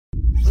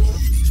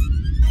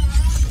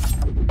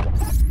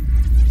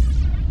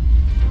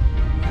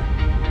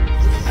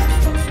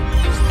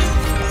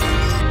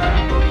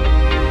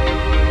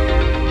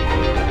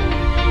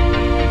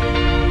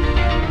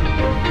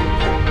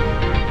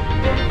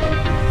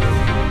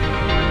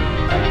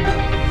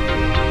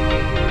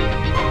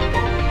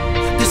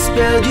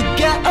Spell you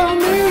got on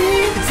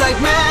me, it's like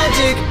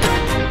magic.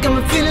 Got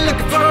me feeling like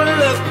I fall in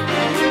love.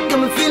 Got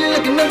me feeling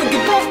like I never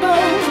give up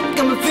on.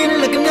 Got me feeling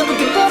like I never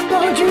give up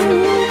on you.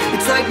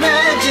 It's like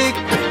magic.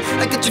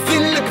 I got you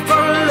feeling like I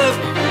fall in love.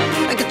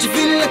 I got you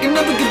feeling like I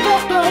never give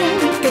up on.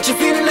 Got you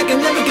feeling like I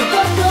never give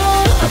up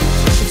on.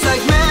 It's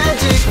like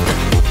magic.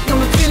 Got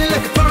me feeling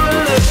like I fall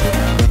in love.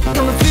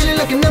 Got me feeling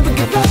like I never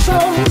give up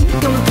on.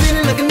 Got me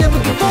feeling like I never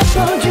give up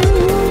on you.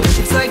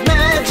 It's like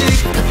magic.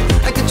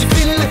 I got you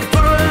feeling like I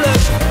fall in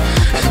love.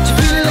 Got you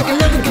feeling like I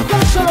never give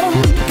up on.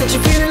 Got you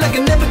feeling like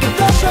I never give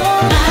up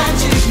on.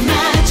 Magic,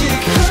 magic,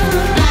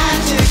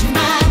 magic,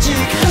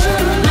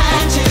 magic,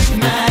 magic,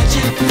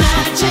 magic,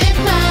 magic,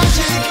 magic,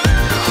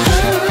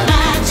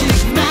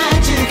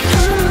 magic,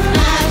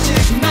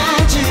 magic,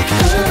 magic,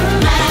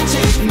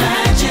 magic,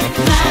 magic,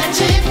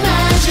 magic,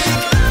 magic.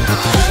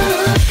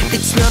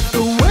 It's not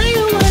the way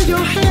you wear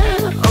your hair,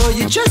 or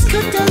you just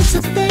could dance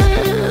it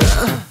there.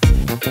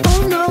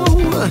 Oh no.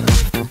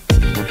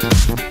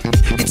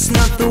 It's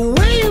not the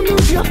way you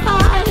move your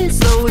eyes,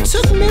 though it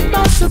took me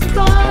by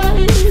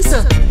surprise.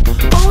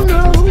 Oh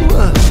no.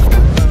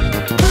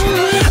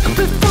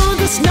 Before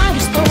this night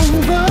is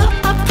over,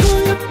 I pull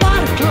your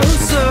body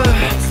closer.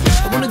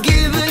 I wanna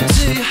give it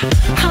to you,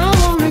 I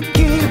wanna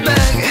give it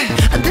back.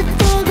 And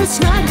before this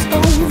night is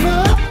over,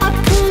 I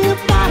pull your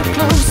body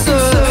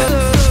closer.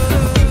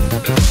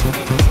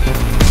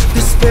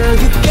 The spell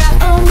you got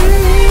on me,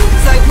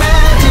 it's like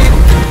magic.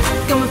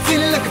 Got me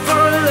feeling like I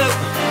fall in love.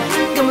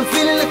 Got me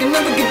feeling like I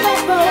never give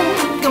up on.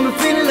 Got me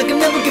feeling like I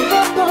never give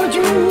up on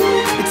you.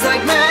 It's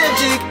like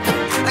magic.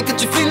 I got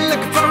you feeling like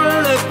I fall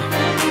in love.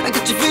 I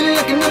got you feeling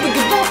like I never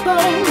give up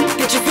on.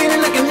 Got you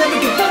feeling like I never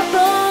give up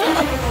on.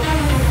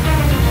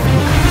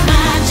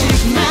 Magic,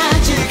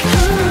 magic,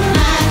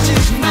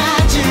 magic,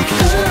 magic,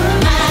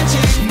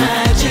 magic,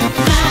 magic,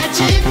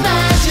 magic, magic,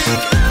 magic,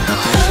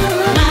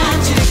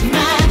 magic,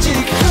 magic,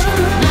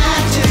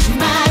 magic,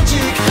 magic,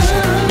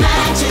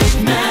 magic,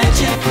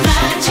 magic,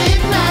 magic,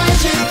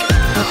 magic.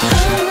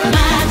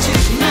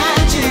 Magic,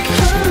 magic, magic,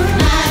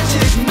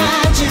 magic,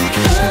 magic,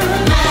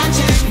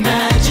 magic, magic, magic,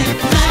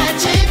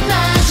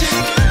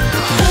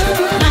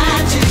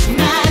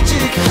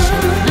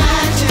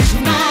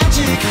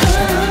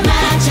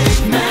 magic,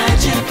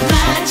 magic,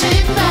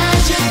 magic,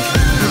 magic,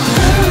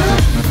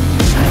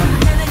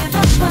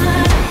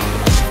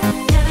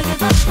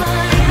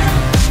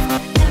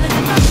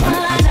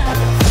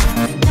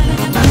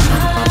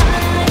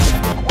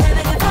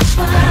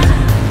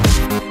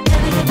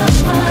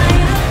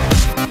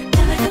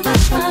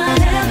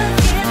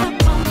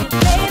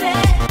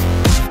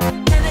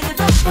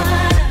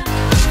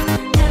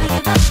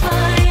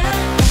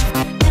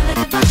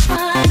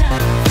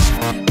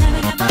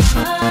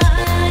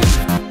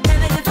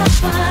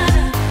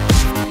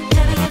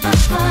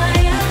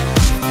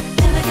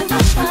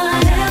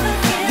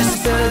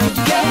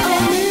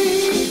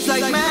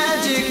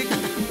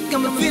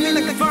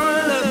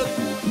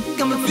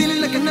 Got me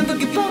feeling like I never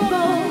give up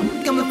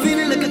on. Got me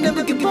feeling like I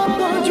never give up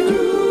on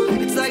you.